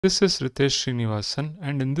This is Ritesh Srinivasan,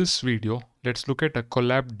 and in this video, let's look at a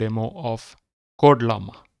Colab demo of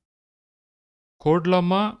Llama.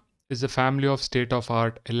 Llama is a family of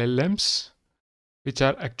state-of-art LLMs, which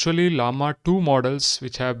are actually Llama 2 models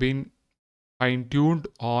which have been fine-tuned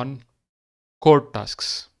on code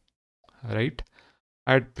tasks, right?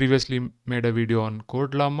 I had previously made a video on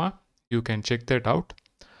Llama. You can check that out.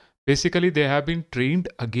 Basically, they have been trained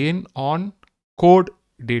again on code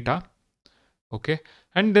data. Okay,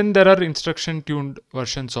 and then there are instruction tuned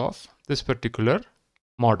versions of this particular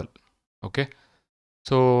model. Okay,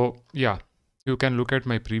 so yeah, you can look at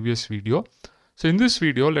my previous video. So in this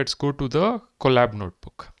video, let's go to the Colab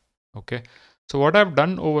notebook. Okay, so what I've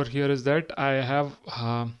done over here is that I have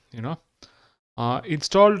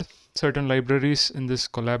installed certain libraries in this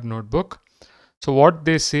Colab notebook. So what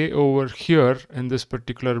they say over here in this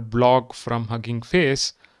particular blog from Hugging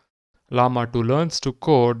Face, Llama2 learns to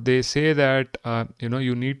code, they say that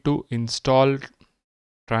you need to install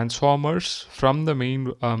transformers from the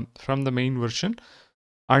main version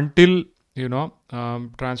until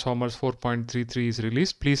transformers 4.33 is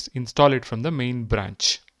released. Please install it from the main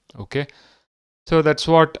branch. Okay, so that's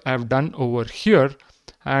what I've done over here,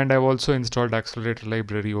 and I've also installed accelerator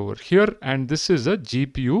library over here, and this is a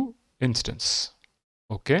GPU instance.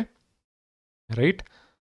 Okay, right.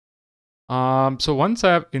 So once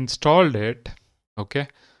I have installed it, okay,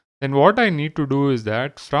 then what I need to do is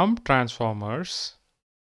that from transformers,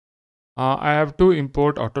 I have to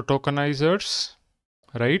import auto tokenizers,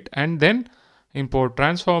 right? And then import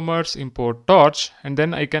transformers, import torch, and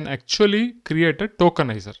then I can actually create a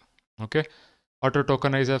tokenizer. Okay, auto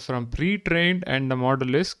tokenizer from pre-trained, and the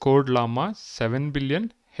model is Llama 7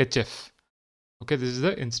 billion HF. Okay, this is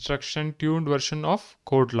the instruction tuned version of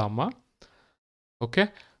Llama. Okay.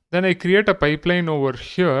 Then I create a pipeline over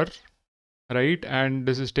here, right? And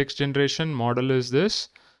this is text generation, model is this.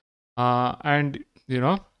 And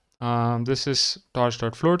this is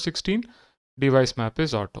torch.float16, device map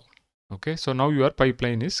is auto. Okay, so now your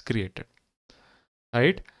pipeline is created,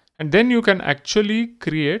 right? And then you can actually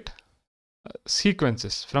create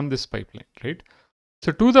sequences from this pipeline, right?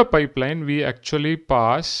 So to the pipeline, we actually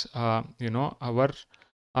pass, we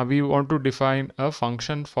want to define a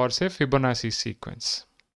function for say Fibonacci sequence.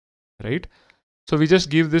 Right, so we just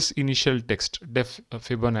give this initial text def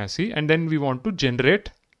Fibonacci, and then we want to generate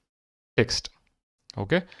text.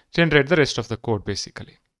 Okay, generate the rest of the code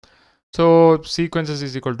basically. So sequences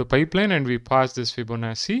is equal to pipeline, and we pass this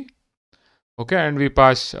Fibonacci. Okay, and we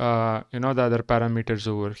pass the other parameters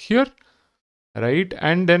over here, right?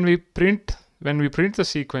 And then we print, when we print the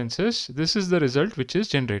sequences, this is the result which is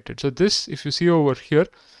generated. So this, if you see over here,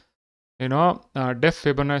 def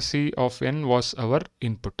Fibonacci of n was our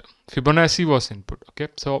input. Fibonacci was input. Okay,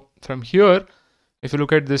 so from here, if you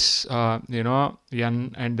look at this, n,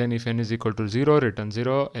 and then if n is equal to 0, return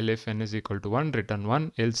 0, if n is equal to 1, return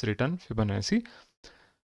 1, else return Fibonacci.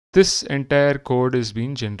 This entire code is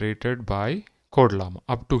being generated by Llama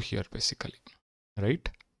up to here basically, right?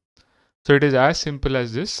 So it is as simple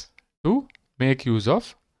as this to make use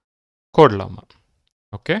of Llama.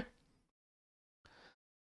 Okay.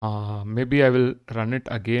 Maybe I will run it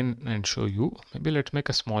again and show you. Maybe let's make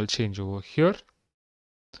a small change over here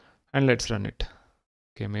and let's run it.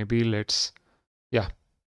 Okay, maybe let's, yeah.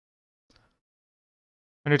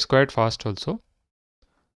 And it's quite fast also,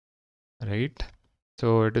 right?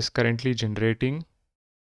 So it is currently generating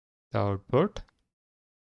the output.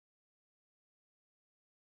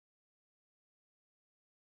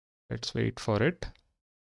 Let's wait for it.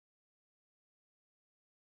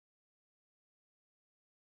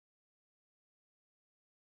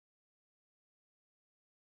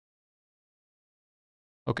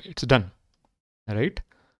 Okay, it's done, right?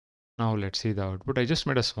 Now let's see the output. I just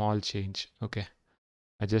made a small change. Okay,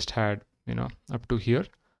 I just had, up to here.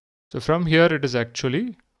 So from here, it is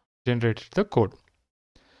actually generated the code.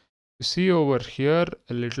 You see over here,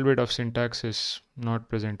 a little bit of syntax is not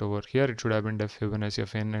present over here. It should have been def Fibonacci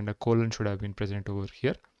of n, and a colon should have been present over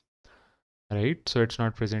here, right? So it's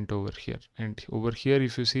not present over here. And over here,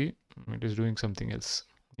 if you see, it is doing something else.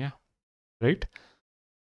 Yeah, right?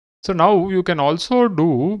 So now you can also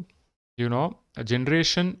do, a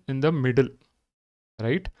generation in the middle,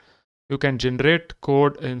 right? You can generate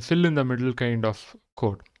code and fill in the middle kind of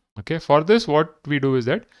code. Okay, for this, what we do is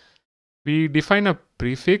that we define a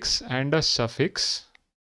prefix and a suffix,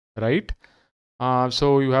 right?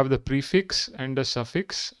 So you have the prefix and the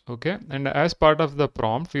suffix, okay? And as part of the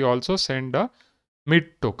prompt, we also send a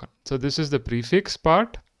mid token. So this is the prefix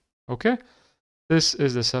part, okay? This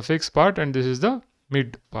is the suffix part, and this is the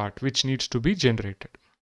mid part, which needs to be generated,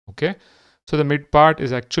 okay? So the mid part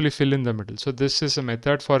is actually fill in the middle. So this is a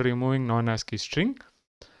method for removing non-ASCII string.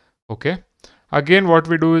 Okay. Again, what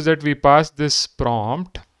we do is that we pass this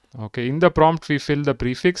prompt. Okay. In the prompt, we fill the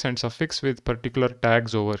prefix and suffix with particular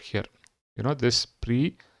tags over here. You know, this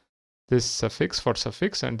suffix for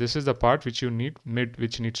suffix, and this is the part which you need mid,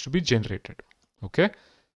 which needs to be generated. Okay.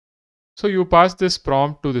 So you pass this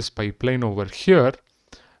prompt to this pipeline over here.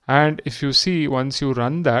 And if you see, once you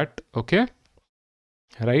run that, okay,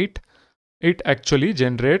 right, it actually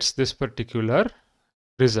generates this particular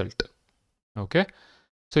result. Okay.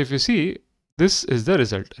 So if you see, this is the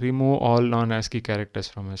result. Remove all non-ASCII characters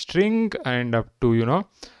from a string, and up to,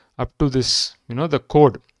 up to this, the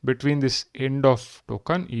code between this end of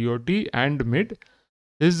token, EOT, and mid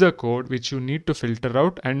is the code which you need to filter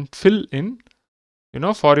out and fill in,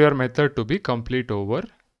 for your method to be complete over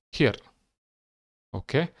here.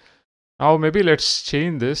 Okay. Now maybe let's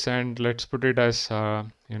change this and let's put it as,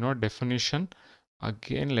 definition.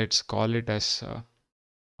 Again, let's call it as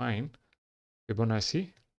fine,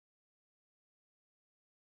 Fibonacci,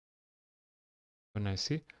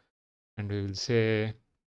 and we will say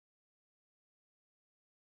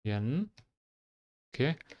n.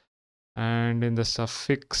 Okay. And in the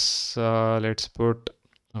suffix, let's put,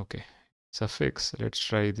 okay, suffix, let's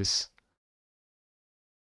try this.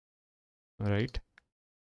 All right.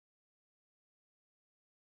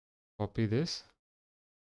 Copy this.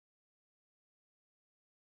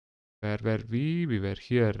 Where were we? We were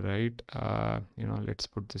here, right? Let's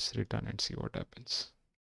put this return and see what happens.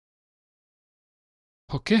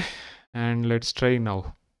 Okay. And let's try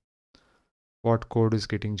now what code is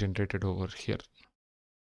getting generated over here.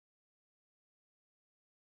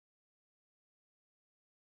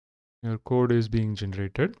 Your code is being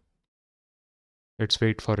generated. Let's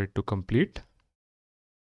wait for it to complete.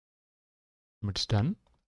 It's done.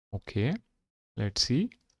 Okay. Let's see.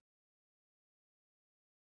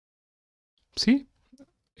 See,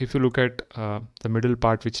 if you look at the middle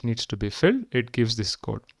part which needs to be filled, it gives this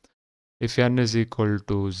code. If n is equal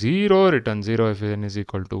to 0, return 0. If n is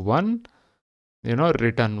equal to 1,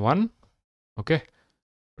 return 1. Okay.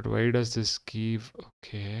 But why does this give?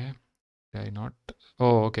 Okay. Did I not?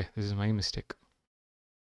 Oh, okay. This is my mistake.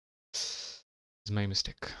 This is my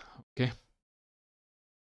mistake. Okay.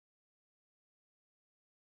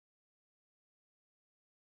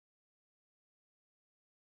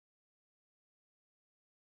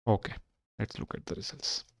 Okay. Let's look at the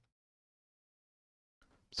results.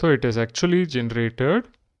 So it has actually generated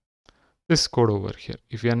this code over here.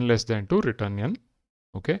 If n less than 2, return n.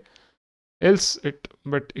 Okay. Else it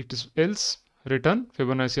is else return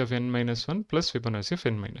Fibonacci of n minus 1 plus Fibonacci of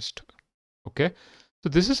n minus 2. Okay. So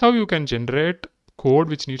this is how you can generate code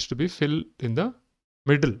which needs to be filled in the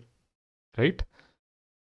middle, right?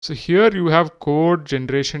 So here you have code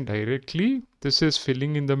generation directly. This is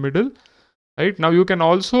filling in the middle. Right now you can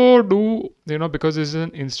also do, because this is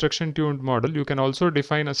an instruction tuned model, you can also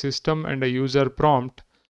define a system and a user prompt,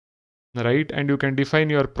 right? And you can define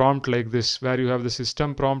your prompt like this, where you have the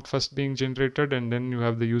system prompt first being generated and then you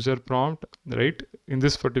have the user prompt, right? In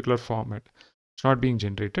this particular format, it's not being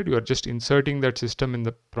generated. You are just inserting that system in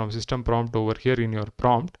the system prompt over here in your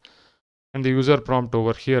prompt, and the user prompt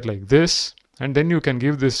over here like this, and then you can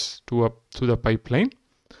give this to the pipeline,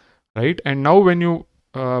 right? And now when you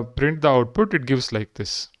print the output, it gives like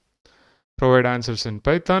this. Provide answers in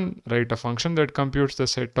Python, write a function that computes the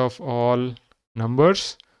set of all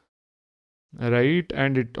numbers, right?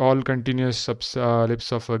 And it all continuous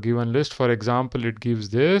lists of a given list. For example, it gives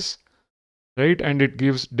this, right? And it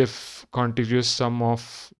gives def contiguous sum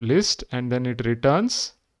of list, and then it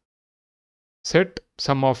returns set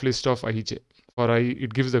sum of list of ij. For I,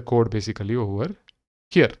 it gives the code basically over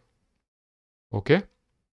here. Okay,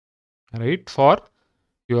 right? For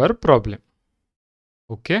your problem.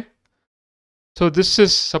 Okay. So this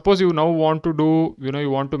is, suppose you now want to do, you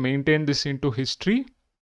want to maintain this into history,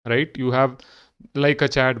 right? You have like a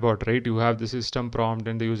chatbot, right? You have the system prompt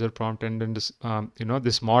and the user prompt, and then this,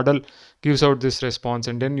 this model gives out this response,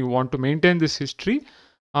 and then you want to maintain this history.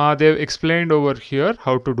 They've explained over here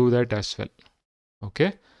how to do that as well.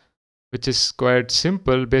 Okay. Which is quite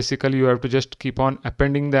simple. Basically, you have to just keep on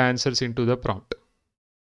appending the answers into the prompt.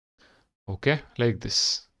 Okay. Like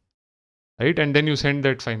this. Right, and then you send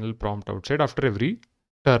that final prompt outside after every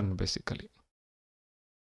turn basically.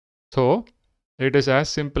 So it is as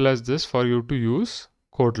simple as this for you to use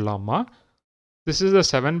code Llama. This is a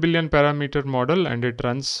 7 billion parameter model, and it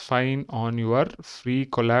runs fine on your free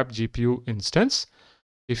Colab GPU instance.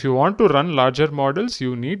 If you want to run larger models,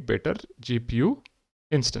 you need better GPU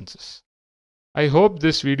instances. I hope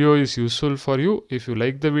this video is useful for you. If you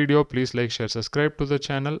like the video, please like, share, subscribe to the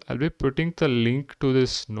channel. I'll be putting the link to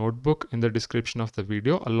this notebook in the description of the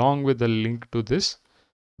video along with the link to this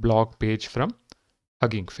blog page from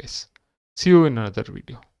Hugging Face. See you in another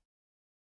video.